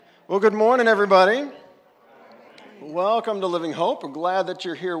Well, good morning, everybody. Welcome to Living Hope. We're glad that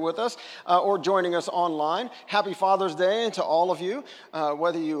you're here with us or joining us online. Happy Father's Day to all of you,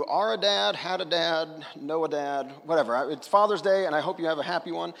 whether you are a dad, had a dad, know a dad, whatever. It's Father's Day, and I hope you have a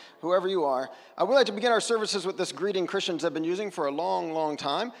happy one, whoever you are. We'd like to begin our services with this greeting Christians have been using for a long, long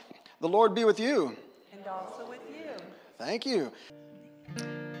time. The Lord be with you. And also with you. Thank you.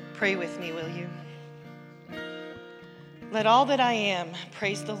 Pray with me, will you? Let all that I am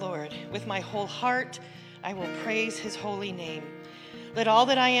praise the Lord. With my whole heart, I will praise his holy name. Let all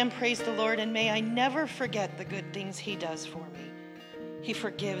that I am praise the Lord, and may I never forget the good things he does for me. He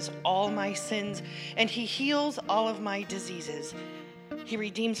forgives all my sins, and he heals all of my diseases. He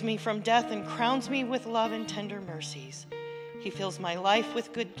redeems me from death and crowns me with love and tender mercies. He fills my life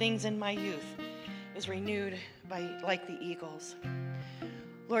with good things, and my youth is renewed like the eagles.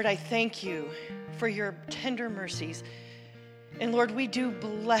 Lord, I thank you for your tender mercies. And Lord, we do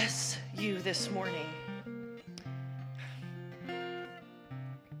bless you this morning.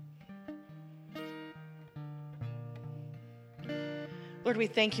 Lord, we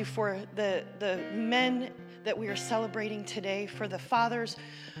thank you for the men that we are celebrating today, for the fathers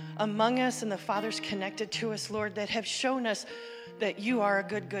among us and the fathers connected to us, Lord, that have shown us that you are a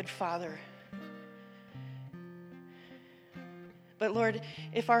good, good father. But Lord,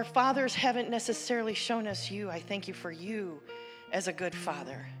 if our fathers haven't necessarily shown us you, I thank you for you as a good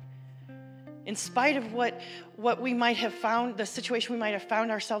father. In spite of what we might have found, the situation we might have found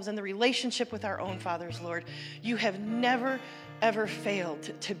ourselves in, the relationship with our own fathers, Lord, you have never, ever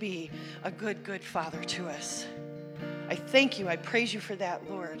failed to be a good, good father to us. I thank you. I praise you for that,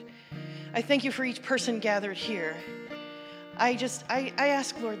 Lord. I thank you for each person gathered here. I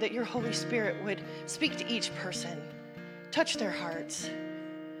ask, Lord, that your Holy Spirit would speak to each person, touch their hearts,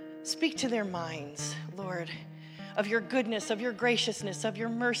 speak to their minds, Lord, of your goodness, of your graciousness, of your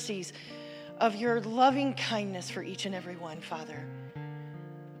mercies, of your loving kindness for each and every one, Father.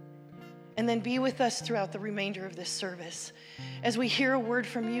 And then be with us throughout the remainder of this service. As we hear a word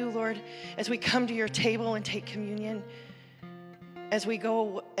from you, Lord, as we come to your table and take communion, as we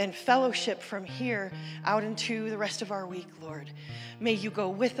go and fellowship from here out into the rest of our week, Lord, may you go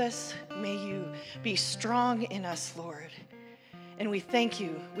with us. May you be strong in us, Lord. And we thank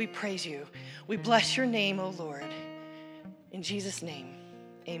you. We praise you. We bless your name, O Lord. In Jesus' name,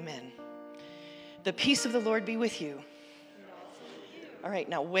 amen. The peace of the Lord be with you. All right,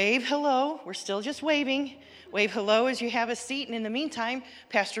 now wave hello. We're still just waving. Wave hello as you have a seat. And in the meantime,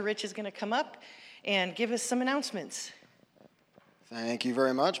 Pastor Rich is going to come up and give us some announcements. Thank you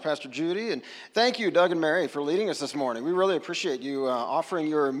very much, Pastor Judy. And thank you, Doug and Mary, for leading us this morning. We really appreciate you offering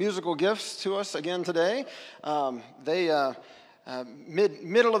your musical gifts to us again today.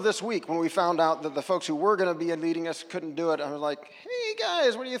 Middle of this week, when we found out that the folks who were going to be leading us couldn't do it, I was like, hey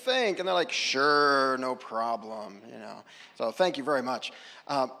guys, what do you think? And they're like, sure, no problem, So thank you very much.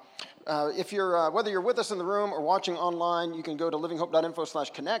 If you're whether you're with us in the room or watching online, you can go to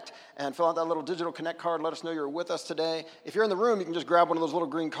LivingHope.info/connect and fill out that little digital connect card. Let us know you're with us today. If you're in the room, you can just grab one of those little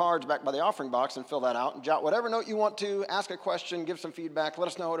green cards back by the offering box and fill that out and jot whatever note you want to, ask a question, give some feedback, let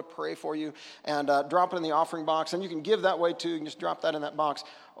us know how to pray for you, and drop it in the offering box. And you can give that way too. You can just drop that in that box.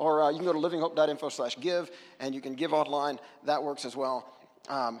 Or you can go to LivingHope.info/give and you can give online. That works as well.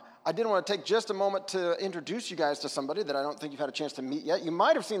 I did want to take just a moment to introduce you guys to somebody that I don't think you've had a chance to meet yet. You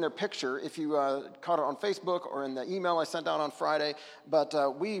might have seen their picture if you caught it on Facebook or in the email I sent out on Friday.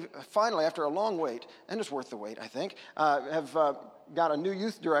 But we finally, after a long wait, and it's worth the wait, I think, have got a new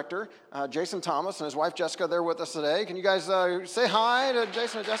youth director, Jason Thomas, and his wife Jessica. They're with us today. Can you guys say hi to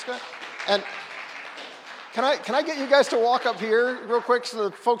Jason and Jessica? And can I get you guys to walk up here real quick so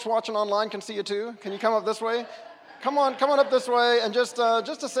the folks watching online can see you too? Can you come up this way? Come on up this way, and just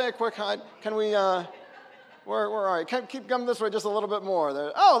to say a quick hi. Can we? Where are you? Keep coming this way just a little bit more.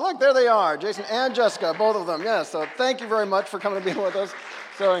 There. Oh, look, there they are, Jason and Jessica, both of them. Yes. So thank you very much for coming and being with us.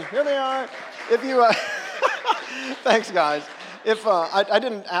 So here they are. If you, thanks, guys. If I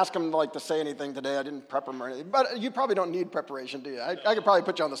didn't ask them to say anything today, I didn't prep them or anything. But you probably don't need preparation, do you? I could probably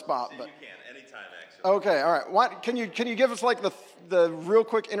put you on the spot, but. You can anytime, actually. Okay, all right. Can you give us the real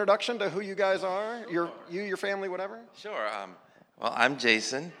quick introduction to who you guys are? Your family, whatever? Sure. Well, I'm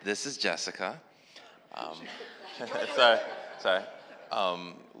Jason. This is Jessica. Sorry.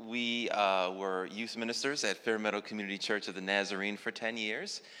 We were youth ministers at Fairmeadow Community Church of the Nazarene for 10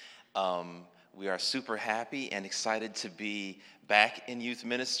 years. We are super happy and excited to be back in youth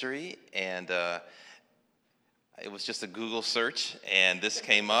ministry. And it was just a Google search, and this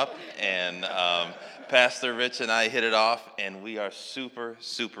came up, and Pastor Rich and I hit it off, and we are super,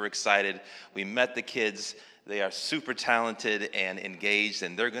 super excited. We met the kids They are super talented and engaged,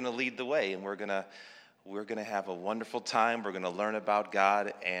 and they're going to lead the way, and we're going to have a wonderful time. We're going to learn about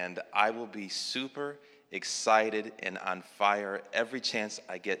God, and I will be super excited and on fire every chance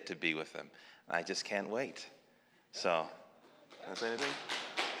I get to be with them. I just can't wait. So, can I say anything?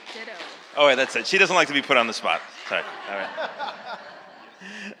 Ditto. Oh, wait, that's it. She doesn't like to be put on the spot. Sorry. All right.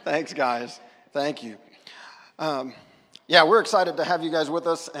 Thanks, guys. Thank you. Yeah, we're excited to have you guys with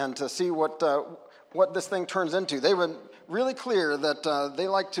us and to see what this thing turns into. They were really clear that they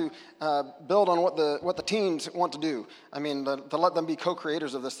like to build on what the teens want to do. I mean, to let them be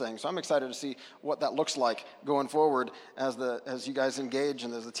co-creators of this thing. So I'm excited to see what that looks like going forward as you guys engage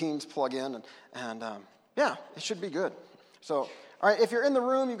and as the teens plug in. And yeah, it should be good. So, all right, if you're in the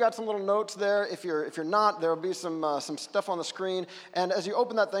room, you've got some little notes there. If you're not, there will be some stuff on the screen. And as you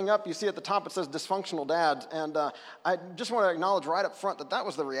open that thing up, you see at the top it says Dysfunctional Dads. And I just want to acknowledge right up front that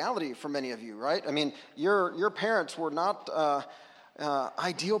was the reality for many of you, right? I mean, your parents were not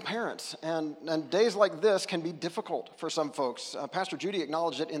ideal parents. And days like this can be difficult for some folks. Pastor Judy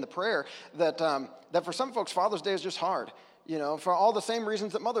acknowledged it in the prayer that for some folks, Father's Day is just hard. You know, for all the same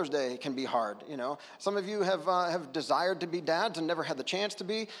reasons that Mother's Day can be hard. You know, some of you have desired to be dads and never had the chance to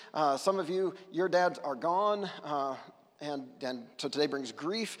be. Some of you, your dads are gone, and so today brings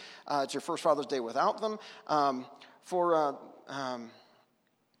grief. It's your first Father's Day without them.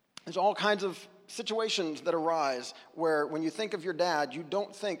 There's all kinds of situations that arise where when you think of your dad, you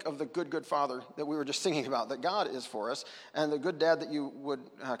don't think of the good father that we were just singing about, that God is for us, and the good dad that you would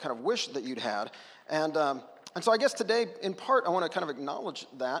kind of wish that you'd had. And so I guess today, in part, I want to kind of acknowledge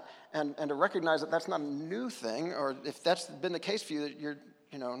that and to recognize that that's not a new thing, or if that's been the case for you, that you're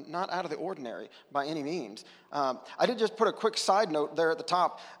not out of the ordinary by any means. I did just put a quick side note there at the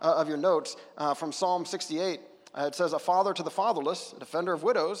top of your notes from Psalm 68. It says, a father to the fatherless, a defender of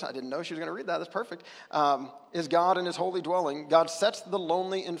widows. I didn't know she was going to read that. That's perfect. Is God in his holy dwelling. God sets the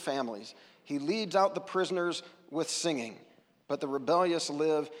lonely in families. He leads out the prisoners with singing, but the rebellious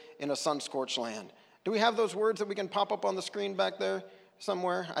live in a sun-scorched land. Do we have those words that we can pop up on the screen back there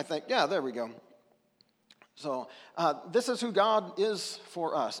somewhere? I think, yeah, there we go. So this is who God is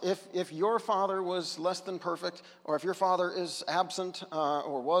for us. If your father was less than perfect, or if your father is absent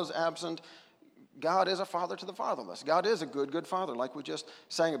or was absent, God is a father to the fatherless. God is a good father, like we just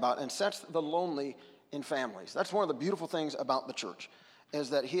sang about, and sets the lonely in families. That's one of the beautiful things about the church,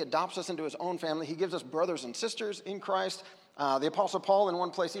 is that he adopts us into his own family. He gives us brothers and sisters in Christ. The Apostle Paul in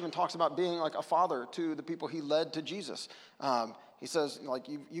one place even talks about being like a father to the people he led to Jesus. He says, like,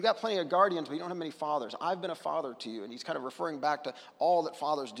 you got plenty of guardians, but you don't have many fathers. I've been a father to you. And he's kind of referring back to all that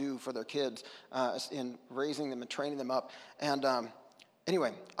fathers do for their kids in raising them and training them up. And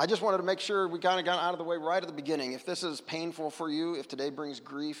anyway, I just wanted to make sure we kind of got out of the way right at the beginning. If this is painful for you, if today brings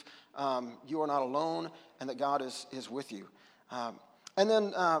grief, you are not alone, and that God is with you. And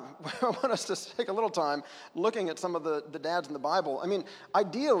then I want us to take a little time looking at some of the dads in the Bible. I mean,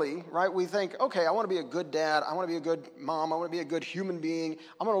 ideally, right, we think, okay, I want to be a good dad. I want to be a good mom. I want to be a good human being.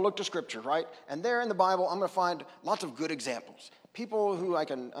 I'm going to look to Scripture, right? And there in the Bible, I'm going to find lots of good examples. People who I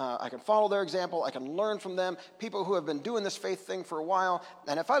can follow their example. I can learn from them. People who have been doing this faith thing for a while.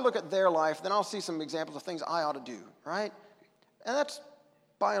 And if I look at their life, then I'll see some examples of things I ought to do, right? And that's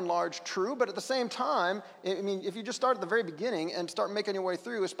by and large true, but at the same time, I mean, if you just start at the very beginning and start making your way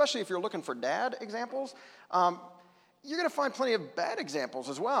through, especially if you're looking for dad examples, you're going to find plenty of bad examples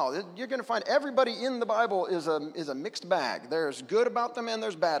as well. You're going to find everybody in the Bible is a mixed bag. There's good about them and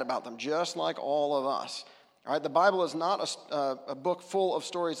there's bad about them, just like all of us. All right, the Bible is not a book full of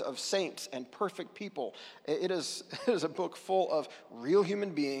stories of saints and perfect people. It is a book full of real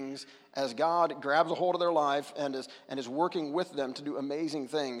human beings as God grabs a hold of their life and is working with them to do amazing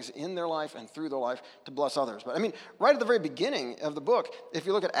things in their life and through their life to bless others. But I mean, right at the very beginning of the book, if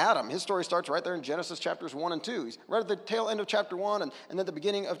you look at Adam, his story starts right there in Genesis chapters 1 and 2. He's right at the tail end of chapter 1 and then the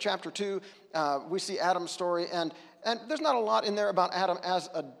beginning of chapter 2, we see Adam's story. And there's not a lot in there about Adam as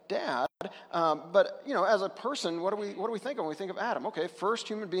a dad, but as a person, what do we think of when we think of Adam? Okay, first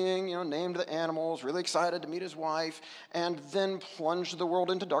human being, named the animals, really excited to meet his wife, and then plunged the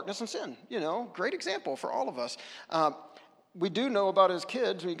world into darkness and sin. Great example for all of us. We do know about his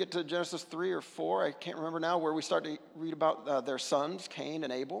kids when you get to Genesis 3 or 4, I can't remember now, where we start to read about their sons, Cain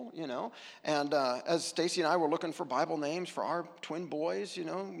and Abel, And as Stacy and I were looking for Bible names for our twin boys,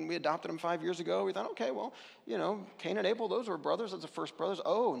 when we adopted them 5 years ago, we thought, okay, well, Cain and Abel, those were brothers, that's the first brothers.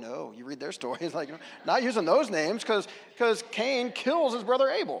 Oh, no, you read their stories, like, not using those names because Cain kills his brother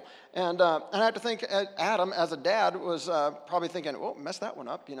Abel. And I have to think Adam, as a dad, was probably thinking, well, mess that one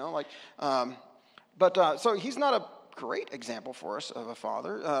up, so he's not great example for us of a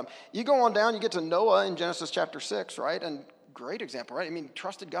father. You go on down, you get to Noah in Genesis chapter 6, right? And great example, right? I mean,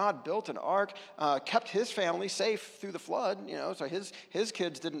 trusted God, built an ark, kept his family safe through the flood, so his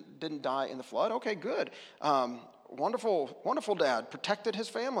kids didn't die in the flood. Okay, good. Wonderful dad, protected his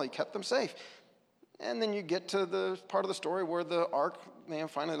family, kept them safe. And then you get to the part of the story where the ark,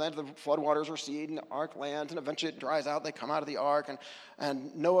 finally lands, the floodwaters recede, and the ark lands, and eventually it dries out. They come out of the ark,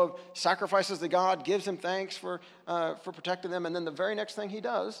 and Noah sacrifices to God, gives him thanks for protecting them. And then the very next thing he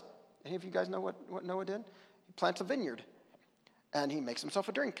does, any of you guys know what Noah did? He plants a vineyard, and he makes himself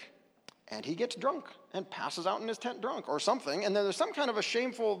a drink. And he gets drunk and passes out in his tent drunk or something. And then there's some kind of a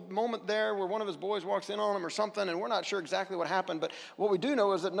shameful moment there where one of his boys walks in on him or something, and we're not sure exactly what happened. But what we do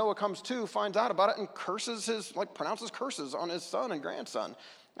know is that Noah comes to, finds out about it, and pronounces curses on his son and grandson.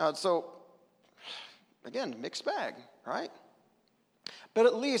 So, again, mixed bag, right? But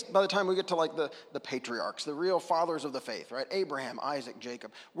at least by the time we get to the patriarchs, the real fathers of the faith, right? Abraham, Isaac,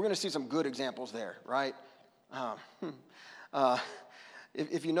 Jacob, we're going to see some good examples there, right?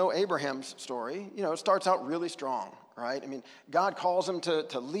 If you know Abraham's story, it starts out really strong, right? I mean, God calls him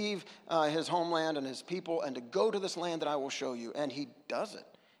to leave his homeland and his people and to go to this land that I will show you, and he does it.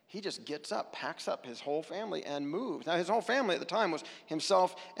 He just gets up, packs up his whole family, and moves. Now, his whole family at the time was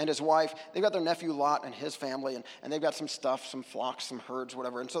himself and his wife. They've got their nephew Lot and his family, and they've got some stuff, some flocks, some herds,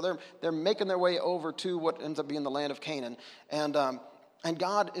 whatever. And so they're making their way over to what ends up being the land of Canaan, and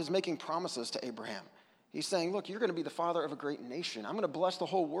God is making promises to Abraham. He's saying, look, you're going to be the father of a great nation. I'm going to bless the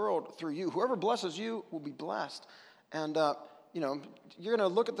whole world through you. Whoever blesses you will be blessed. And, you're going to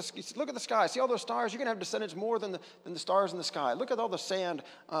look at the sky. See all those stars? You're going to have descendants more than the stars in the sky. Look at all the sand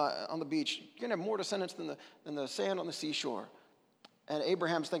on the beach. You're going to have more descendants than the sand on the seashore. And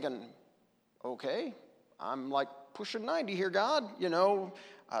Abraham's thinking, okay, I'm pushing 90 here, God.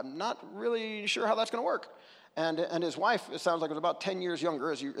 I'm not really sure how that's going to work. And his wife, it sounds like, was about 10 years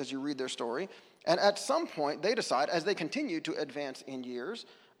younger as you read their story. And at some point, they decide, as they continue to advance in years,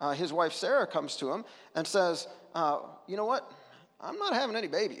 his wife Sarah comes to him and says, you know what? I'm not having any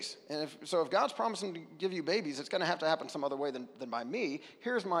babies. And if God's promising to give you babies, it's going to have to happen some other way than by me.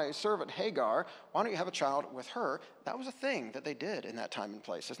 Here's my servant Hagar. Why don't you have a child with her? That was a thing that they did in that time and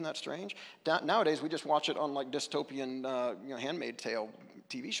place. Isn't that strange? Nowadays, we just watch it on dystopian, Handmaid's Tale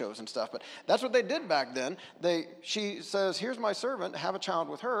TV shows and stuff. But that's what they did back then. She says, here's my servant, have a child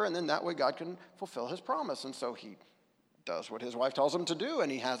with her, and then that way God can fulfill his promise. And so he does what his wife tells him to do,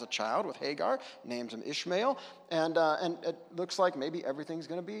 and he has a child with Hagar, names him Ishmael, and it looks like maybe everything's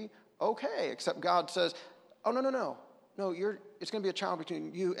going to be okay, except God says, oh, no, it's going to be a child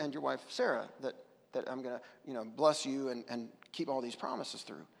between you and your wife Sarah that I'm going to bless you and keep all these promises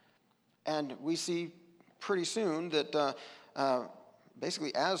through. And we see pretty soon that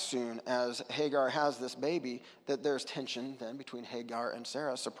basically as soon as Hagar has this baby, that there's tension then between Hagar and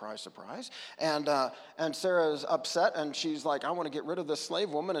Sarah. Surprise, surprise. And Sarah's upset, and she's like, I want to get rid of this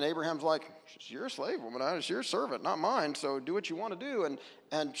slave woman. And Abraham's like, she's your slave woman. It's your servant, not mine. So do what you want to do.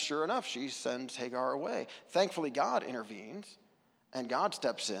 And sure enough, she sends Hagar away. Thankfully, God intervenes. And God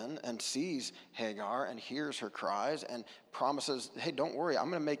steps in and sees Hagar and hears her cries and promises, hey, don't worry, I'm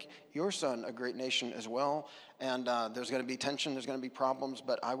going to make your son a great nation as well. And there's going to be tension, there's going to be problems,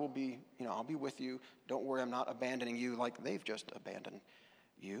 but I will be, I'll be with you. Don't worry, I'm not abandoning you like they've just abandoned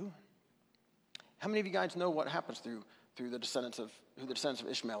you. How many of you guys know what happens through the descendants of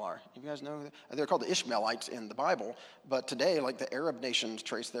Ishmael are? You guys know they're called the Ishmaelites in the Bible, but today, the Arab nations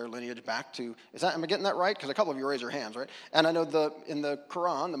trace their lineage back to. Am I getting that right? Because a couple of you raise your hands, right? And I know in the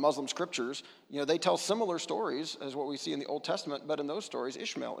Quran, the Muslim scriptures, they tell similar stories as what we see in the Old Testament, but in those stories,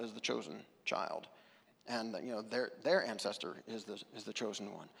 Ishmael is the chosen child, and their ancestor is the chosen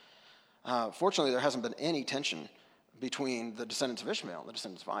one. Fortunately, there hasn't been any tension between the descendants of Ishmael and the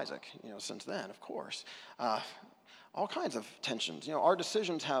descendants of Isaac, since then, of course. All kinds of tensions. Our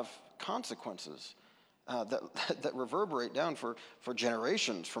decisions have consequences that reverberate down for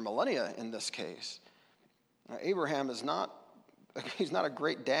generations, for millennia in this case. Abraham is he's not a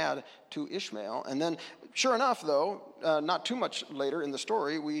great dad to Ishmael. And then, sure enough, though, not too much later in the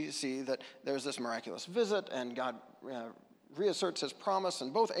story, we see that there's this miraculous visit, and God reasserts his promise,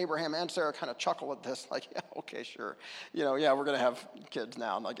 and both Abraham and Sarah kind of chuckle at this, yeah, okay, sure. We're going to have kids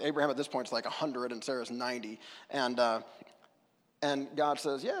now. And Abraham at this point is 100 and Sarah's 90. And God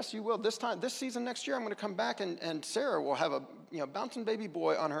says, yes, you will. This season next year, I'm going to come back, and Sarah will have a bouncing baby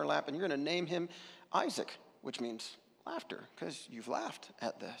boy on her lap, and you're going to name him Isaac, which means laughter, because you've laughed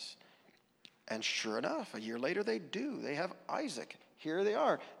at this. And sure enough, a year later they do. They have Isaac. Here they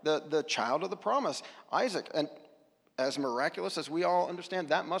are, the child of the promise, Isaac. And as miraculous as we all understand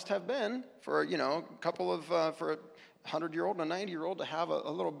that must have been for, for a 100-year-old and a 90-year-old to have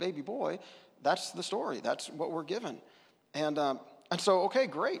a little baby boy, that's the story. That's what we're given. And so, okay,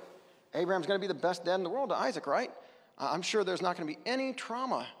 great. Abraham's going to be the best dad in the world to Isaac, right? I'm sure there's not going to be any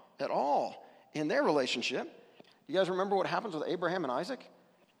trauma at all in their relationship. You guys remember what happens with Abraham and Isaac?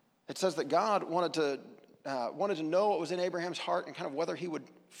 It says that God wanted to know what was in Abraham's heart and kind of whether he would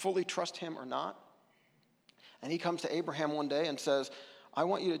fully trust him or not. And he comes to Abraham one day and says, I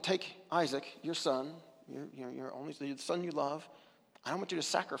want you to take Isaac, your son, your only the son you love, I want you to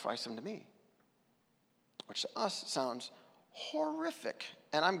sacrifice him to me. Which to us sounds horrific.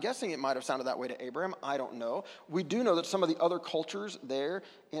 And I'm guessing it might have sounded that way to Abraham. I don't know. We do know that some of the other cultures there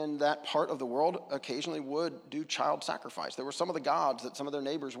in that part of the world occasionally would do child sacrifice. There were some of the gods that some of their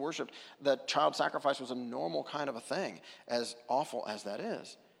neighbors worshipped that child sacrifice was a normal kind of a thing, as awful as that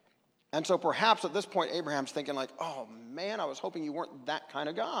is. And so perhaps at this point, Abraham's thinking like, oh man, I was hoping you weren't that kind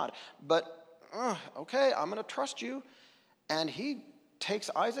of God. But okay, I'm going to trust you. And he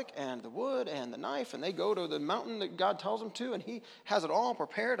takes Isaac and the wood and the knife, and they go to the mountain that God tells him to, and he has it all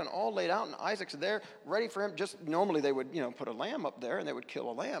prepared and all laid out, and Isaac's there ready for him. Just normally they would, put a lamb up there, and they would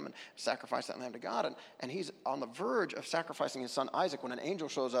kill a lamb and sacrifice that lamb to God. And he's on the verge of sacrificing his son Isaac when an angel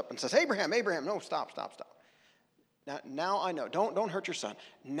shows up and says, Abraham, no, stop. Now I know. Don't hurt your son.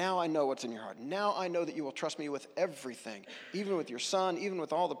 Now I know what's in your heart. Now I know that you will trust me with everything, even with your son, even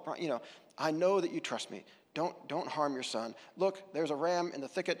with all the, I know that you trust me. Don't harm your son. Look, there's a ram in the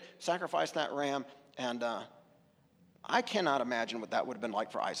thicket. Sacrifice that ram. And I cannot imagine what that would have been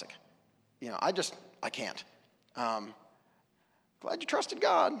like for Isaac. I can't. Glad you trusted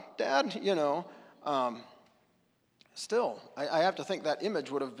God, Dad, Still, I have to think that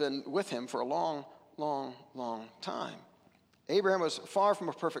image would have been with him for a long time. Abraham was far from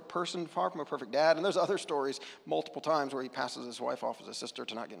a perfect person, far from a perfect dad, and there's other stories multiple times where he passes his wife off as a sister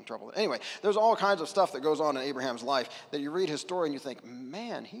to not get in trouble. Anyway, there's all kinds of stuff that goes on in Abraham's life that you read his story and you think,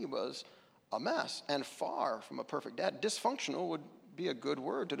 man, he was a mess and far from a perfect dad. Dysfunctional would be a good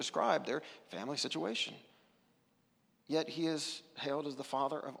word to describe their family situation. Yet he is hailed as the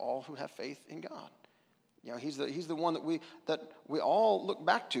father of all who have faith in God. He's the one that we all look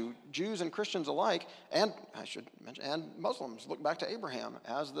back to, Jews and Christians alike, and I should mention, and Muslims look back to Abraham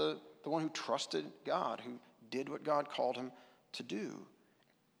as the one who trusted God, who did what God called him to do.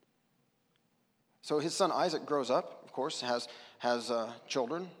 So his son Isaac grows up, of course, has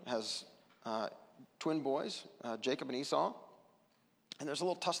children, has twin boys, Jacob and Esau. And there's a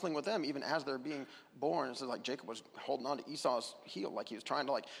little tussling with them even as they're being born. It's like Jacob was holding on to Esau's heel, like he was trying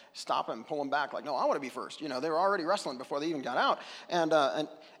to stop him, pull him back, like, no, I want to be first. They were already wrestling before they even got out.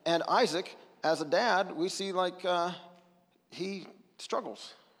 And Isaac, as a dad, we see he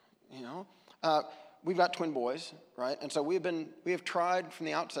struggles. We've got twin boys, right? And so we have tried from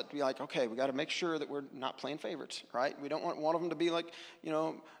the outset to be like, okay, we got to make sure that we're not playing favorites, right? We don't want one of them to be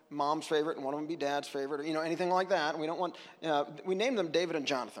mom's favorite and one of them be dad's favorite, or, anything like that. We don't want, we named them David and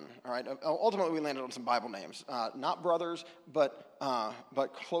Jonathan, all right? Ultimately, we landed on some Bible names, not brothers, but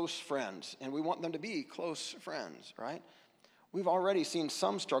close friends. And we want them to be close friends, right? We've already seen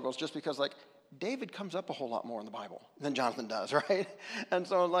some struggles just because, David comes up a whole lot more in the Bible than Jonathan does, right? And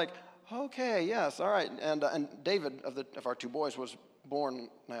so, okay, yes, all right. And David, of our two boys, was born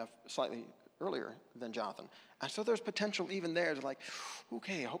slightly earlier than Jonathan. And so there's potential even there to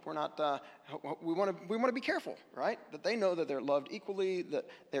okay, I hope we're not, we want to be careful, right? That they know that they're loved equally, that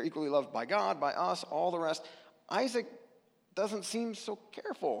they're equally loved by God, by us, all the rest. Isaac doesn't seem so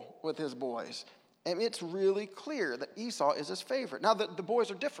careful with his boys. And it's really clear that Esau is his favorite. Now, the boys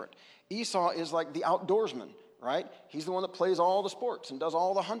are different. Esau is like the outdoorsman, right? He's the one that plays all the sports and does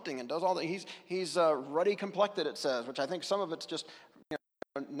all the hunting and does all the, he's ruddy complected, it says, which I think some of it's just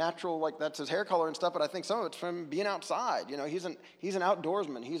natural, that's his hair color and stuff, but I think some of it's from being outside. He's an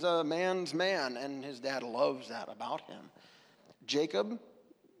outdoorsman. He's a man's man, and his dad loves that about him. Jacob,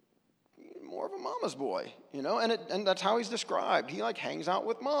 more of a mama's boy, and that's how he's described. He hangs out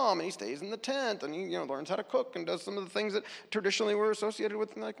with mom, and he stays in the tent, and he learns how to cook and does some of the things that traditionally were associated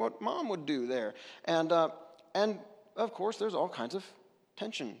with what mom would do there. And of course, there's all kinds of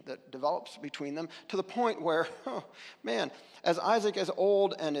tension that develops between them to the point where, as Isaac is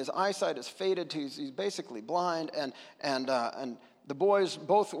old and his eyesight is faded, he's basically blind, and the boys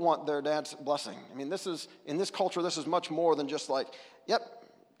both want their dad's blessing. I mean, in this culture, this is much more than just yep,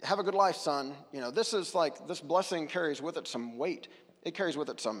 have a good life, son. This is this blessing carries with it some weight. It carries with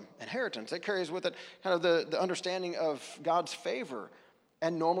it some inheritance. It carries with it kind of the understanding of God's favor.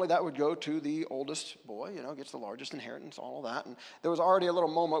 And normally that would go to the oldest boy, gets the largest inheritance, all of that. And there was already a little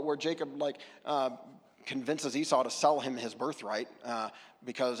moment where Jacob, convinces Esau to sell him his birthright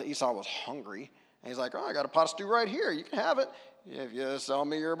because Esau was hungry. And he's like, oh, I got a pot of stew right here. You can have it if you sell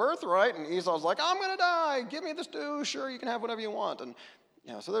me your birthright. And Esau's like, I'm going to die. Give me the stew. Sure, you can have whatever you want. And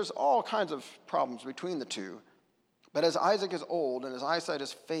so there's all kinds of problems between the two. But as Isaac is old and his eyesight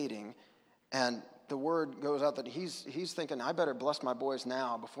is fading, and the word goes out that he's thinking, I better bless my boys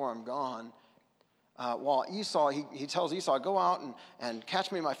now before I'm gone. While Esau, he tells Esau, go out and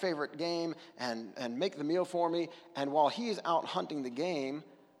catch me my favorite game and make the meal for me. And while he's out hunting the game,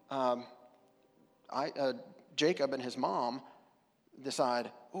 Jacob and his mom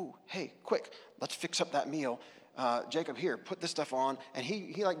decide, oh, hey, quick, let's fix up that meal. Jacob, here, put this stuff on. And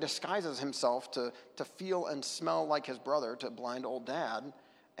he like disguises himself to feel and smell like his brother, to blind old dad.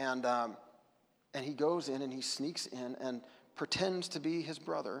 And he goes in and he sneaks in and pretends to be his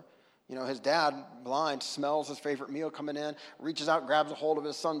brother. His dad, blind, smells his favorite meal coming in, reaches out, grabs a hold of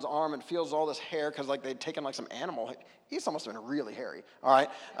his son's arm, and feels all this hair because they'd taken some animal. Esau must have been really hairy, all right?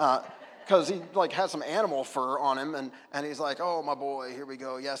 Because he has some animal fur on him, and he's like, oh, my boy, here we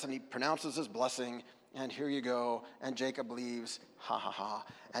go. Yes, and he pronounces his blessing, and here you go. And Jacob leaves, ha, ha, ha.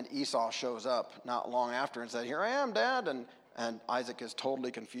 And Esau shows up not long after and said, here I am, Dad. And Isaac is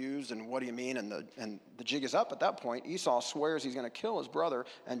totally confused, and what do you mean? And the jig is up at that point. Esau swears he's going to kill his brother,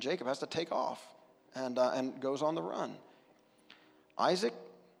 and Jacob has to take off and goes on the run. Isaac,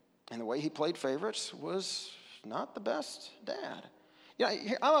 in the way he played favorites, was not the best dad.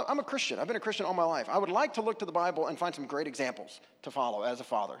 I'm a Christian. I've been a Christian all my life. I would like to look to the Bible and find some great examples to follow as a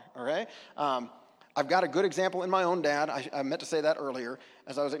father, okay? I've got a good example in my own dad. I meant to say that earlier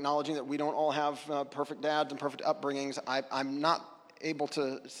as I was acknowledging that we don't all have perfect dads and perfect upbringings. I'm not able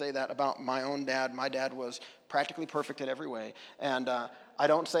to say that about my own dad. My dad was practically perfect in every way. And I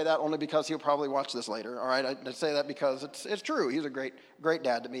don't say that only because he'll probably watch this later, all right? I say that because it's true. He's a great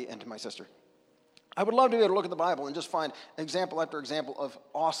dad to me and to my sister. I would love to be able to look at the Bible and just find example after example of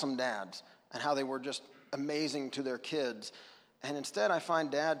awesome dads and how they were just amazing to their kids. And instead I find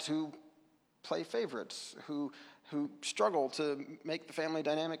dads who play favorites, who struggle to make the family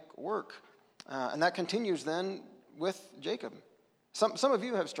dynamic work. And that continues then with Jacob. Some of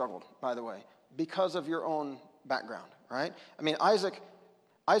you have struggled, by the way, because of your own background, right? I mean, Isaac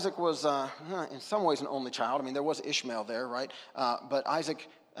was in some ways an only child. I mean, there was Ishmael there, right? But Isaac,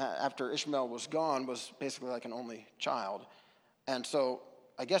 after Ishmael was gone, was basically like an only child. And so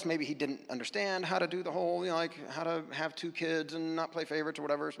I guess maybe he didn't understand how to do the whole, how to have two kids and not play favorites or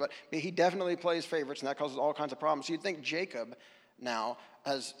whatever. But he definitely plays favorites, and that causes all kinds of problems. So you'd think Jacob now,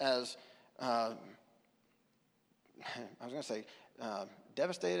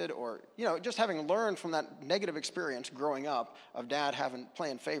 devastated or, just having learned from that negative experience growing up of dad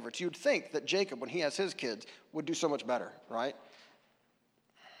playing favorites, you'd think that Jacob, when he has his kids, would do so much better, right?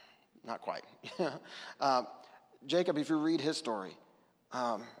 Not quite. Jacob, if you read his story,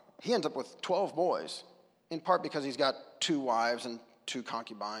 he ends up with 12 boys, in part because he's got 2 wives and 2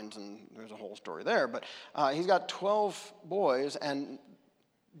 concubines, and there's a whole story there. But he's got 12 boys, and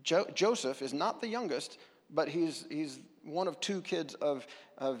Joseph is not the youngest, but he's one of 2 kids of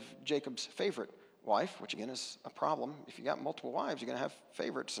Jacob's favorite wife, which again is a problem. If you got multiple wives, you're going to have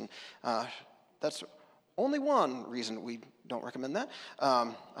favorites, and that's only one reason we don't recommend that,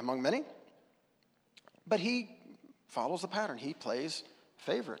 among many. But he follows the pattern. He plays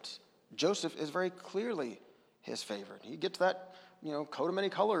favorites. Joseph is very clearly his favorite. He gets that, coat of many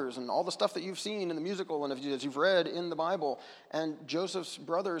colors and all the stuff that you've seen in the musical and as you've read in the Bible. And Joseph's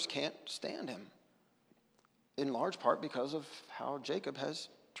brothers can't stand him, in large part because of how Jacob has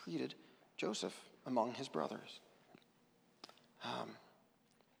treated Joseph among his brothers.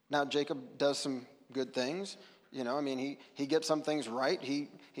 Now, Jacob does some good things. He gets some things right.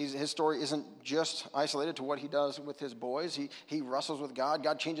 His story isn't just isolated to what he does with his boys. He wrestles with God.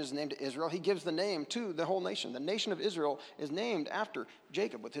 God changes his name to Israel. He gives the name to the whole nation. The nation of Israel is named after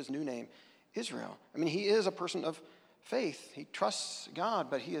Jacob with his new name, Israel. He is a person of faith. He trusts God,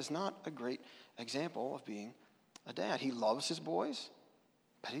 but he is not a great example of being a dad. He loves his boys,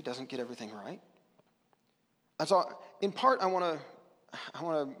 but he doesn't get everything right. And so, in part, I want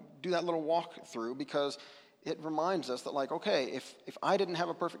to do that little walk through because it reminds us that, okay, if I didn't have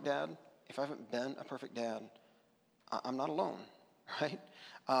a perfect dad, if I haven't been a perfect dad, I'm not alone, right?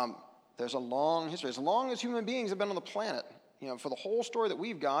 There's a long history. As long as human beings have been on the planet, for the whole story that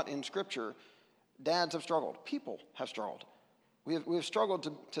we've got in Scripture, dads have struggled. People have struggled. We have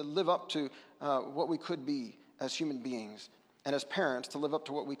struggled to live up to what we could be as human beings, and as parents, to live up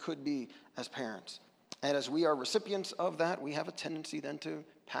to what we could be as parents. And as we are recipients of that, we have a tendency then to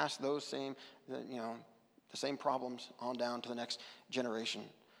pass those same, the same problems on down to the next generation.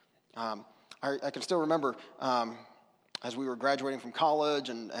 I can still remember as we were graduating from college,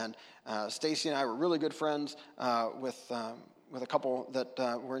 and Stacy and I were really good friends with a couple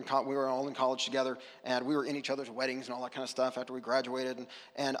that we were all in college together, and we were in each other's weddings and all that kind of stuff after we graduated.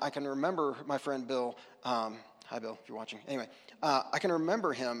 And I can remember my friend Bill. Hi, Bill, if you're watching. Anyway, I can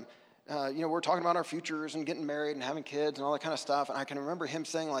remember him. We're talking about our futures and getting married and having kids and all that kind of stuff. And I can remember him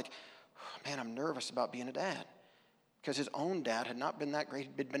saying, like, oh, man, I'm nervous about being a dad. Because his own dad had not been that great.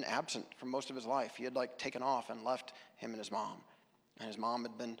 He'd been absent for most of his life. He had, like, taken off and left him and his mom. And his mom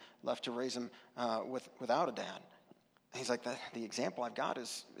had been left to raise him without a dad. And he's like, the example I've got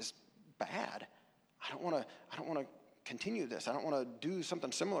is bad. I don't want to continue this. I don't want to do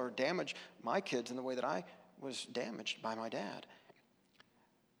something similar or damage my kids in the way that I was damaged by my dad.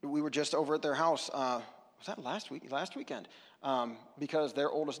 We were just over at their house. Was that last weekend? Because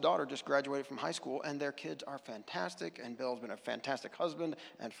their oldest daughter just graduated from high school, and their kids are fantastic, and Bill's been a fantastic husband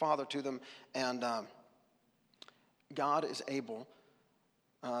and father to them. And God is able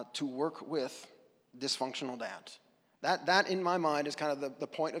to work with dysfunctional dads. That, in my mind, is kind of the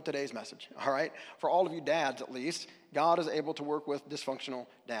point of today's message, all right? For all of you dads, at least, God is able to work with dysfunctional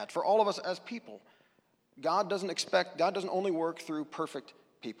dads. For all of us as people, God doesn't only work through perfect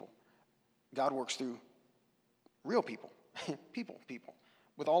people. God works through real people, people,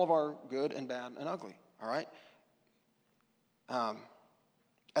 with all of our good and bad and ugly, all right?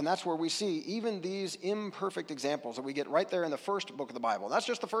 And that's where we see even these imperfect examples that we get right there in the first book of the Bible. That's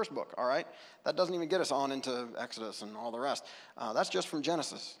just the first book, all right? That doesn't even get us on into Exodus and all the rest. That's just from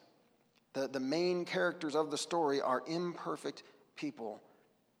Genesis. The main characters of the story are imperfect people,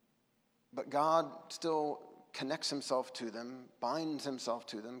 but God still connects himself to them, binds himself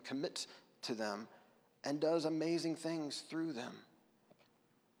to them, commits to them, and does amazing things through them.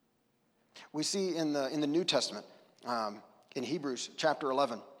 We see in the New Testament, in Hebrews chapter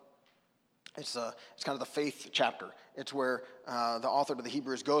 11, it's kind of the faith chapter. It's where the author to the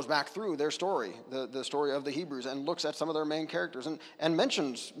Hebrews goes back through their story, the story of the Hebrews, and looks at some of their main characters and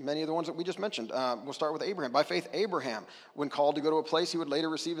mentions many of the ones that we just mentioned. We'll start with Abraham. By faith, Abraham, when called to go to a place he would later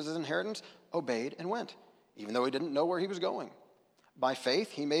receive as his inheritance, obeyed and went, even though he didn't know where he was going. By faith,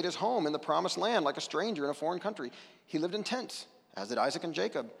 he made his home in the promised land like a stranger in a foreign country. He lived in tents, as did Isaac and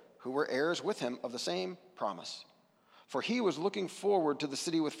Jacob, who were heirs with him of the same promise. For he was looking forward to the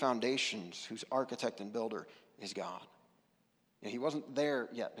city with foundations, whose architect and builder is God. He wasn't there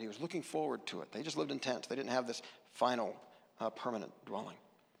yet, but he was looking forward to it. They just lived in tents. They didn't have this final permanent dwelling.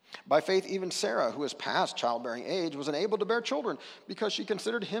 By faith, even Sarah, who was past childbearing age, was unable to bear children because she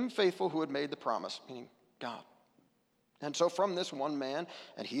considered him faithful who had made the promise, meaning God. And so from this one man,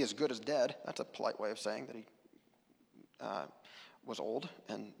 and he is good as dead, that's a polite way of saying that he was old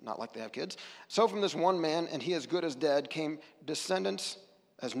and not like they have kids. So from this one man, and he as good as dead, came descendants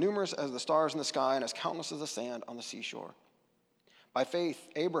as numerous as the stars in the sky and as countless as the sand on the seashore. By faith,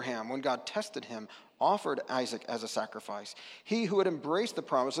 Abraham, when God tested him, offered Isaac as a sacrifice. He who had embraced the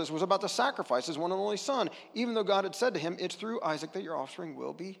promises was about to sacrifice his one and only son, even though God had said to him, it's through Isaac that your offspring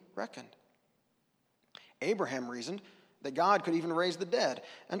will be reckoned. Abraham reasoned that God could even raise the dead,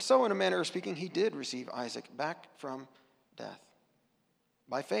 and so in a manner of speaking, he did receive Isaac back from death.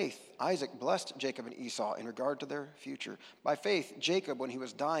 By faith, Isaac blessed Jacob and Esau in regard to their future. By faith, Jacob, when he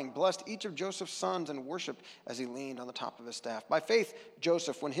was dying, blessed each of Joseph's sons and worshipped as he leaned on the top of his staff. By faith,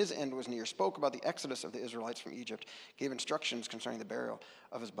 Joseph, when his end was near, spoke about the exodus of the Israelites from Egypt, gave instructions concerning the burial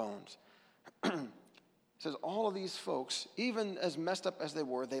of his bones. It says all of these folks, even as messed up as they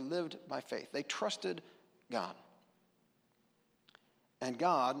were, they lived by faith. They trusted God. And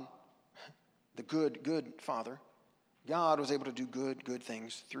God, the good Father, God was able to do good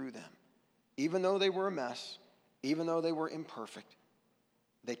things through them. Even though they were a mess, even though they were imperfect,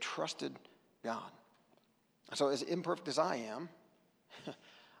 they trusted God. So as imperfect as I am,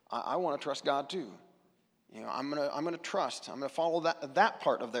 I want to trust God too. I'm gonna trust. I'm gonna follow that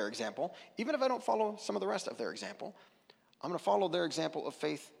part of their example, even if I don't follow some of the rest of their example. I'm gonna follow their example of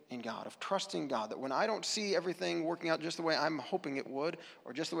faith in God, of trusting God, that when I don't see everything working out just the way I'm hoping it would,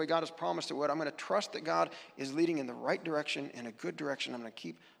 or just the way God has promised it would, I'm going to trust that God is leading in the right direction, in a good direction. I'm going to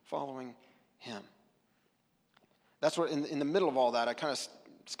keep following him. That's what, in the middle of all that, I kind of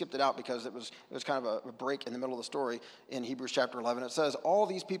skipped it out because it was kind of a break in the middle of the story in Hebrews chapter 11. It says, all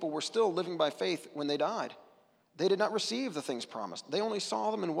these people were still living by faith when they died. They did not receive the things promised. They only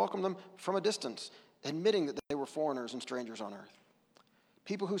saw them and welcomed them from a distance, admitting that they were foreigners and strangers on earth.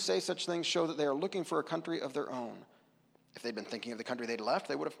 People who say such things show that they are looking for a country of their own. If they'd been thinking of the country they'd left,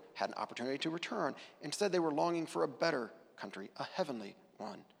 they would have had an opportunity to return. Instead, they were longing for a better country, a heavenly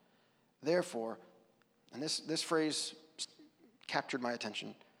one. Therefore, and this phrase captured my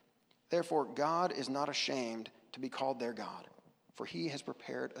attention, Therefore, God is not ashamed to be called their God, for he has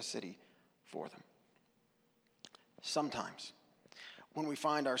prepared a city for them. Sometimes, when we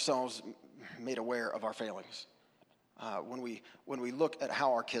find ourselves made aware of our failings, when we look at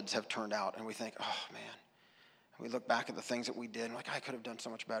how our kids have turned out and we think, oh man, we look back at the things that we did and like, I could have done so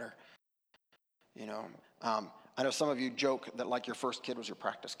much better. I know some of you joke that like your first kid was your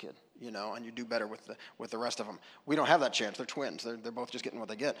practice kid, and you do better with the rest of them. We don't have that chance. They're twins. They're both just getting what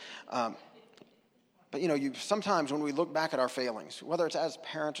they get. But sometimes when we look back at our failings, whether it's as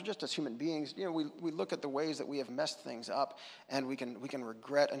parents or just as human beings, we look at the ways that we have messed things up, and we can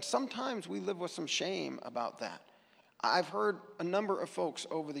regret. And sometimes we live with some shame about that. I've heard a number of folks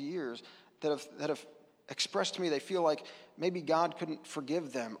over the years that have expressed to me they feel like maybe God couldn't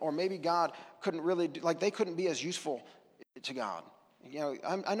forgive them, or maybe God couldn't really they couldn't be as useful to God.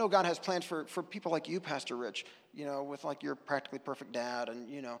 I know God has plans for people like you, Pastor Rich, with like your practically perfect dad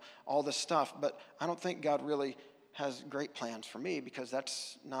and all this stuff, but I don't think God really has great plans for me, because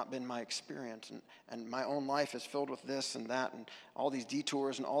that's not been my experience, and my own life is filled with this and that and all these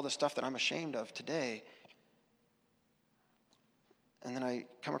detours and all this stuff that I'm ashamed of today. And then I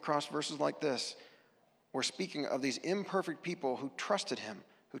come across verses like this. We're speaking of these imperfect people who trusted him,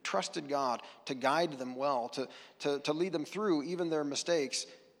 who trusted God to guide them well, to lead them through even their mistakes.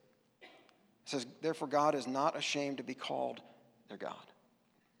 It says, therefore God is not ashamed to be called their God.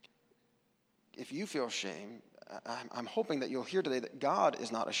 If you feel shame, I'm hoping that you'll hear today that God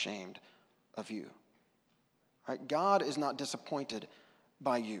is not ashamed of you. Right? God is not disappointed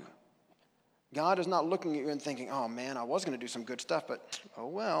by you. God is not looking at you and thinking, oh man, I was going to do some good stuff, but oh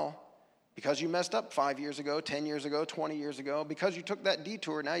well. Because you messed up 5 years ago, 10 years ago, 20 years ago, because you took that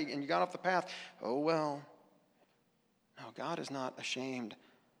detour and you got off the path, oh well. No, God is not ashamed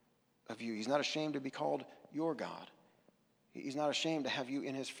of you. He's not ashamed to be called your God. He's not ashamed to have you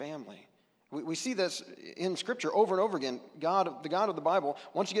in his family. We see this in Scripture over and over again. God, the God of the Bible,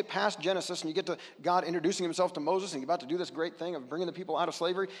 once you get past Genesis and you get to God introducing himself to Moses, and he's about to do this great thing of bringing the people out of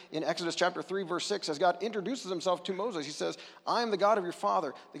slavery, in Exodus chapter 3, verse 6, as God introduces himself to Moses, he says, I am the God of your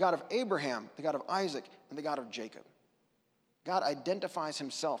father, the God of Abraham, the God of Isaac, and the God of Jacob. God identifies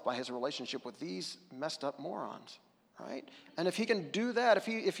himself by his relationship with these messed up morons, right? And if he can do that,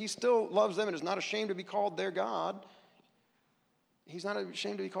 if he still loves them and is not ashamed to be called their God, he's not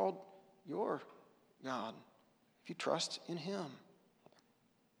ashamed to be called your God, if you trust in him.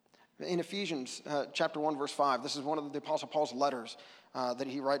 In Ephesians chapter 1, verse 5, this is one of the Apostle Paul's letters that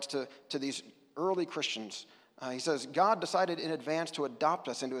he writes to these early Christians. He says, God decided in advance to adopt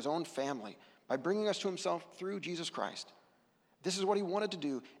us into his own family by bringing us to himself through Jesus Christ. This is what he wanted to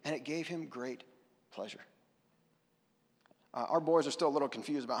do, and it gave him great pleasure. Our boys are still a little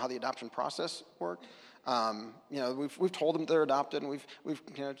confused about how the adoption process worked. We've told them they're adopted, and we've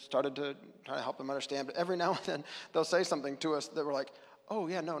started to try to help them understand. But every now and then they'll say something to us that we're like, "Oh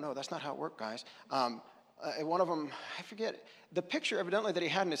yeah, no, that's not how it worked, guys." One of them, I forget, the picture evidently that he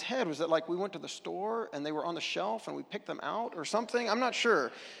had in his head was that like we went to the store and they were on the shelf and we picked them out or something. I'm not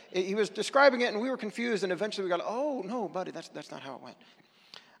sure. He was describing it and we were confused, and eventually we got, "Oh no, buddy, that's not how it went."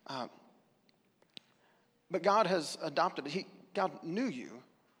 But God has adopted. God knew you.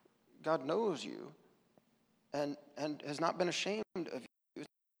 God knows you. And has not been ashamed of you. He's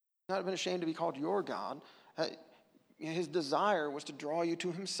not been ashamed to be called your God. His desire was to draw you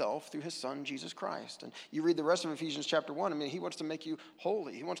to himself through his son, Jesus Christ. And you read the rest of Ephesians chapter 1. I mean, he wants to make you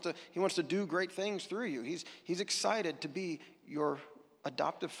holy. He wants to do great things through you. He's excited to be your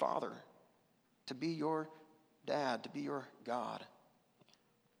adoptive father, to be your dad, to be your God.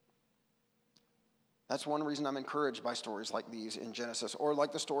 That's one reason I'm encouraged by stories like these in Genesis, or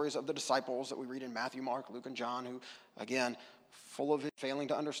like the stories of the disciples that we read in Matthew, Mark, Luke, and John, who, again, full of failing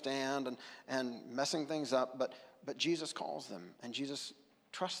to understand and messing things up, but Jesus calls them, and Jesus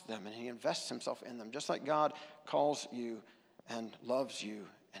trusts them, and he invests himself in them, just like God calls you and loves you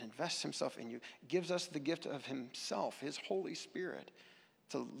and invests himself in you, gives us the gift of himself, his Holy Spirit,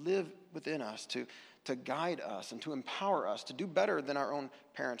 to live within us, to guide us, and to empower us to do better than our own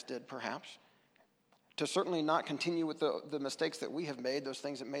parents did, perhaps. To certainly not continue with the mistakes that we have made, those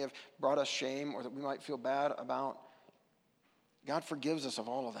things that may have brought us shame or that we might feel bad about. God forgives us of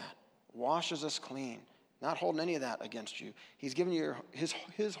all of that, washes us clean, not holding any of that against you. He's given you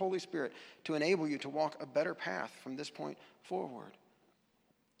his Holy Spirit to enable you to walk a better path from this point forward.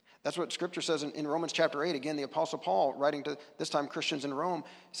 That's what Scripture says in Romans chapter 8. Again, the Apostle Paul, writing to this time Christians in Rome,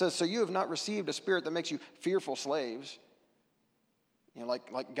 says, so you have not received a spirit that makes you fearful slaves,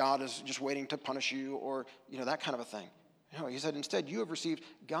 like God is just waiting to punish you, or, that kind of a thing. No, he said, instead, you have received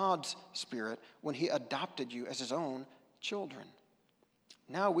God's Spirit when he adopted you as his own children.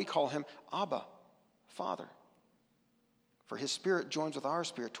 Now we call him Abba, Father. For his Spirit joins with our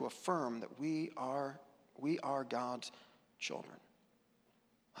spirit to affirm that we are God's children.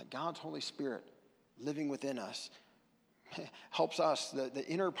 Like God's Holy Spirit living within us helps us, the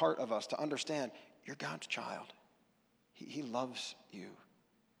inner part of us, to understand you're God's child. He loves you.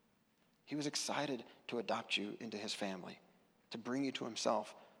 He was excited to adopt you into his family, to bring you to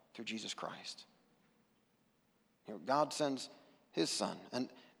himself through Jesus Christ. God sends his son. And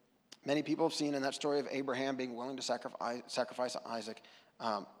many people have seen in that story of Abraham being willing to sacrifice Isaac,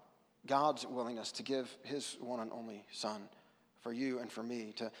 God's willingness to give his one and only son for you and for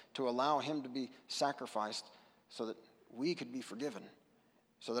me, to allow him to be sacrificed so that we could be forgiven,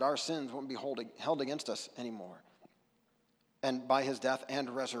 so that our sins won't be held against us anymore. And by his death and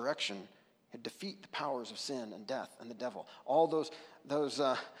resurrection, defeat the powers of sin and death and the devil. All those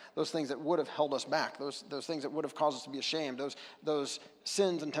things that would have held us back, those things that would have caused us to be ashamed, those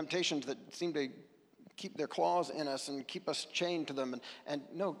sins and temptations that seem to keep their claws in us and keep us chained to them. And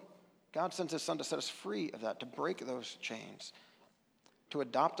no, God sends his son to set us free of that, to break those chains, to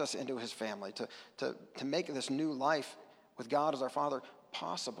adopt us into his family, to make this new life with God as our Father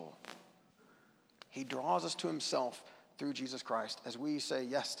possible. He draws us to himself through Jesus Christ as we say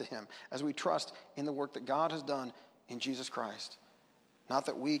yes to him, as we trust in the work that God has done in Jesus Christ. Not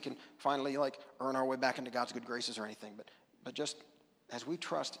that we can finally earn our way back into God's good graces or anything, but just as we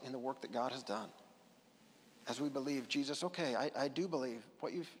trust in the work that God has done, as we believe, Jesus, okay, I do believe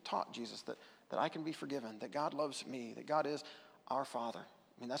what you've taught, Jesus, that I can be forgiven, that God loves me, that God is our Father.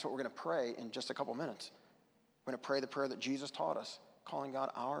 I mean, that's what we're going to pray in just a couple minutes. We're going to pray the prayer that Jesus taught us, calling God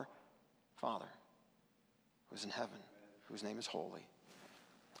our Father, who is in heaven, whose name is holy.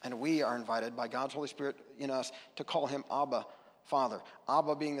 And we are invited by God's Holy Spirit in us to call him Abba, Father.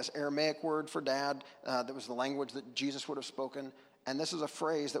 Abba being this Aramaic word for dad, that was the language that Jesus would have spoken. And this is a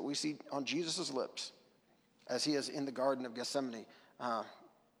phrase that we see on Jesus' lips as he is in the Garden of Gethsemane,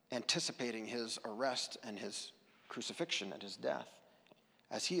 anticipating his arrest and his crucifixion and his death.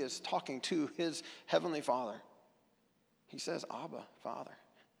 As he is talking to his heavenly Father, he says, Abba, Father.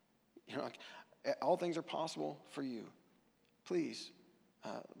 All things are possible for you. Please,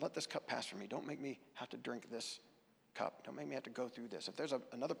 let this cup pass from me. Don't make me have to drink this cup. Don't make me have to go through this. If there's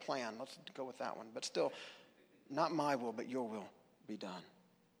another plan, let's go with that one. But still, not my will, but your will be done.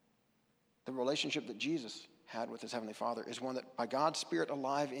 The relationship that Jesus had with his heavenly Father is one that by God's Spirit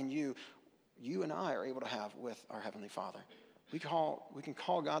alive in you, you and I are able to have with our heavenly Father. We can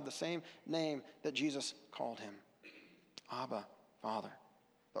call God the same name that Jesus called him, Abba, Father.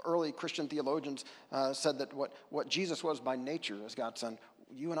 The early Christian theologians said that what Jesus was by nature as God's Son,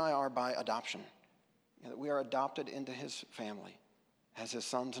 you and I are by adoption. That we are adopted into his family as his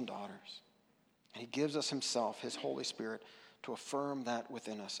sons and daughters. And he gives us himself, his Holy Spirit, to affirm that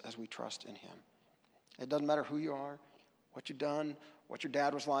within us as we trust in him. It doesn't matter who you are, what you've done, what your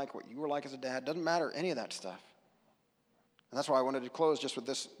dad was like, what you were like as a dad. It doesn't matter any of that stuff. And that's why I wanted to close just with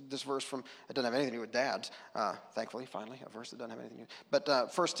this verse from, it doesn't have anything to do with dads, thankfully, finally, a verse that doesn't have anything to do.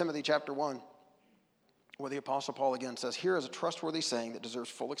 But 1 Timothy chapter 1, where the Apostle Paul again says, here is a trustworthy saying that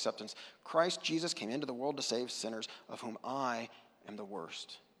deserves full acceptance. Christ Jesus came into the world to save sinners, of whom I am the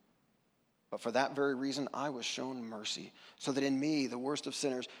worst. But for that very reason, I was shown mercy, so that in me, the worst of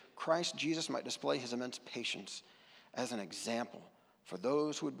sinners, Christ Jesus might display his immense patience as an example for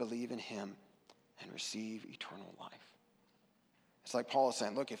those who would believe in him and receive eternal life. It's like Paul is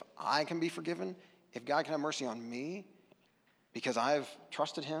saying, look, if I can be forgiven, if God can have mercy on me, because I've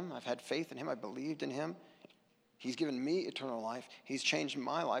trusted him, I've had faith in him, I believed in him, he's given me eternal life, he's changed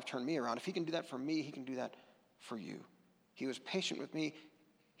my life, turned me around. If he can do that for me, he can do that for you. He was patient with me,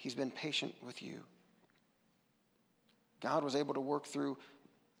 he's been patient with you. God was able to work through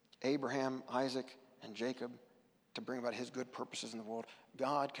Abraham, Isaac, and Jacob to bring about his good purposes in the world.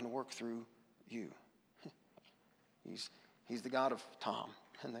 God can work through you. He's the God of Tom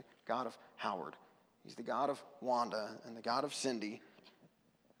and the God of Howard. He's the God of Wanda and the God of Cindy,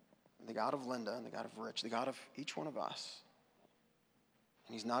 and the God of Linda and the God of Rich, the God of each one of us.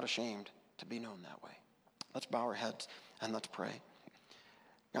 And he's not ashamed to be known that way. Let's bow our heads and let's pray.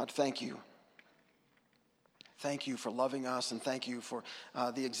 God, thank you. Thank you for loving us, and thank you for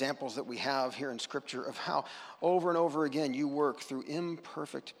the examples that we have here in Scripture of how over and over again you work through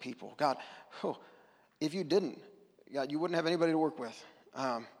imperfect people. God, if you didn't, God, you wouldn't have anybody to work with.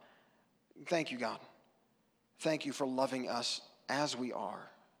 Thank you, God. Thank you for loving us as we are,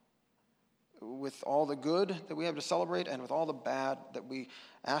 with all the good that we have to celebrate and with all the bad that we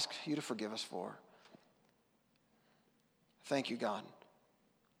ask you to forgive us for. Thank you, God,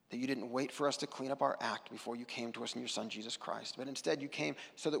 that you didn't wait for us to clean up our act before you came to us in your Son, Jesus Christ, but instead you came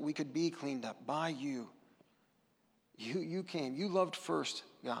so that we could be cleaned up by you. You came. You loved first,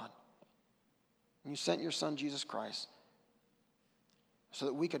 God. And you sent your Son, Jesus Christ, so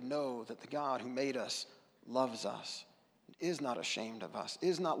that we could know that the God who made us loves us, is not ashamed of us,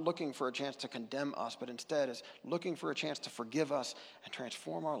 is not looking for a chance to condemn us, but instead is looking for a chance to forgive us and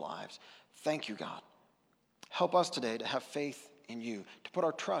transform our lives. Thank you, God. Help us today to have faith in you, to put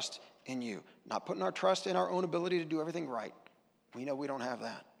our trust in you, not putting our trust in our own ability to do everything right. We know we don't have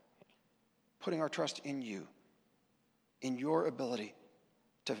that. Putting our trust in you, in your ability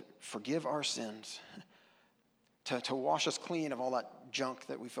to forgive our sins, to wash us clean of all that junk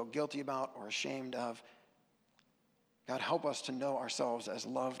that we feel guilty about or ashamed of. God, help us to know ourselves as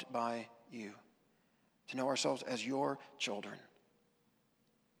loved by you, to know ourselves as your children.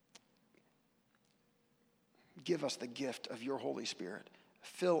 Give us the gift of your Holy Spirit.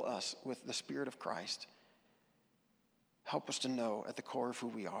 Fill us with the Spirit of Christ. Help us to know at the core of who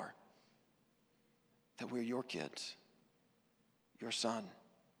we are that we're your kids, your son,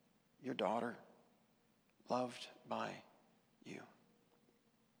 your daughter, loved by you.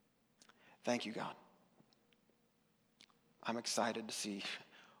 Thank you, God. I'm excited to see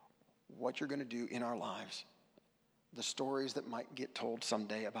what you're going to do in our lives, the stories that might get told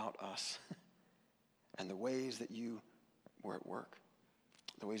someday about us, and the ways that you were at work,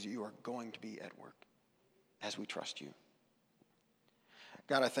 the ways that you are going to be at work as we trust you.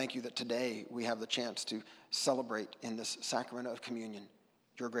 God, I thank you that today we have the chance to celebrate in this sacrament of communion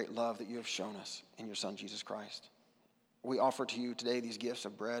your great love that you have shown us in your Son, Jesus Christ. We offer to you today these gifts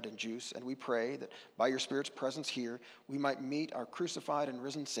of bread and juice, and we pray that by your Spirit's presence here, we might meet our crucified and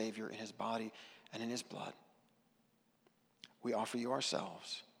risen Savior in his body and in his blood. We offer you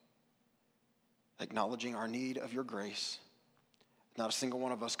ourselves, acknowledging our need of your grace. Not a single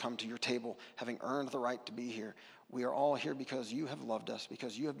one of us come to your table having earned the right to be here. We are all here because you have loved us,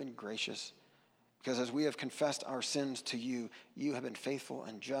 because you have been gracious, because as we have confessed our sins to you, you have been faithful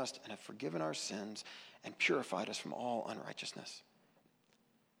and just and have forgiven our sins and purified us from all unrighteousness.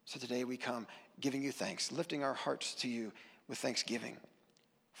 So today we come giving you thanks, lifting our hearts to you with thanksgiving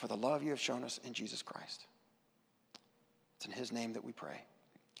for the love you have shown us in Jesus Christ. It's in his name that we pray.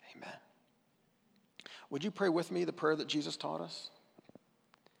 Amen. Would you pray with me the prayer that Jesus taught us?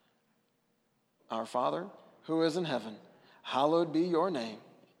 Our Father, who is in heaven, hallowed be your name.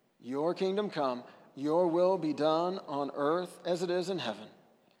 Your kingdom come, your will be done on earth as it is in heaven.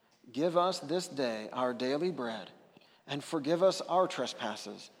 Give us this day our daily bread, and forgive us our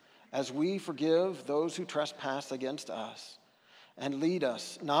trespasses, as we forgive those who trespass against us. And lead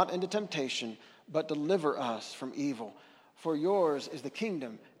us not into temptation, but deliver us from evil. For yours is the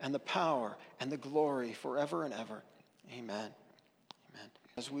kingdom and the power and the glory forever and ever. Amen.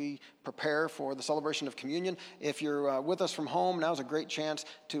 As we prepare for the celebration of communion, if you're with us from home, now's a great chance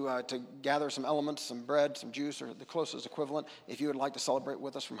to gather some elements, some bread, some juice, or the closest equivalent, if you would like to celebrate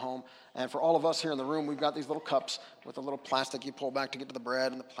with us from home. And for all of us here in the room, we've got these little cups with a little plastic you pull back to get to the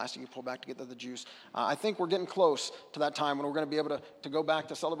bread and the plastic you pull back to get to the juice. I think we're getting close to that time when we're going to be able to go back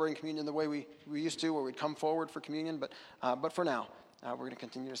to celebrating communion the way we used to, where we'd come forward for communion. But for now, we're going to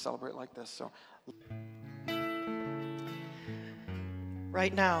continue to celebrate like this. So.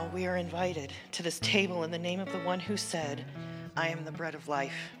 Right now, we are invited to this table in the name of the one who said, I am the bread of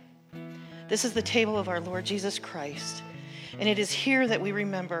life. This is the table of our Lord Jesus Christ, and it is here that we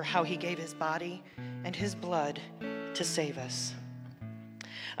remember how he gave his body and his blood to save us.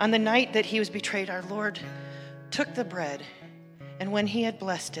 On the night that he was betrayed, our Lord took the bread, and when he had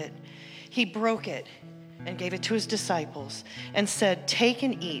blessed it, he broke it and gave it to his disciples and said, take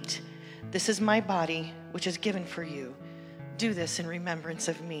and eat. This is my body, which is given for you. Do this in remembrance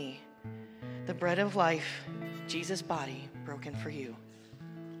of me. The bread of life, Jesus' body broken for you.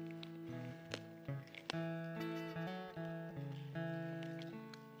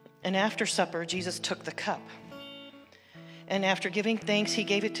 And after supper, Jesus took the cup. And after giving thanks, he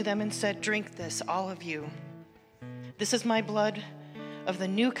gave it to them and said, drink this, all of you. This is my blood of the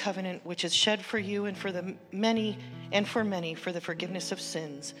new covenant, which is shed for you and for the many for the forgiveness of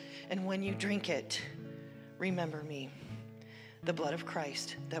sins. And when you drink it, remember me. The blood of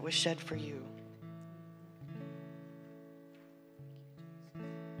Christ that was shed for you.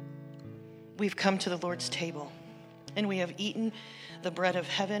 We've come to the Lord's table, and we have eaten the bread of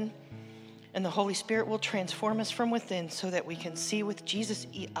heaven, and the Holy Spirit will transform us from within so that we can see with Jesus'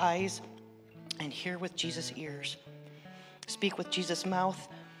 eyes and hear with Jesus' ears, speak with Jesus' mouth,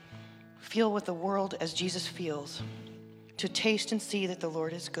 feel with the world as Jesus feels, to taste and see that the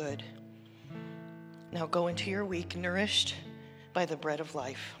Lord is good. Now go into your week nourished, by the bread of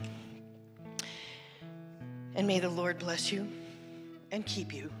life. And may the Lord bless you and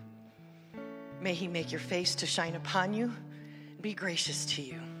keep you. May he make your face to shine upon you, be gracious to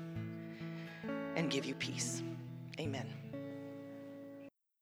you, and give you peace. Amen.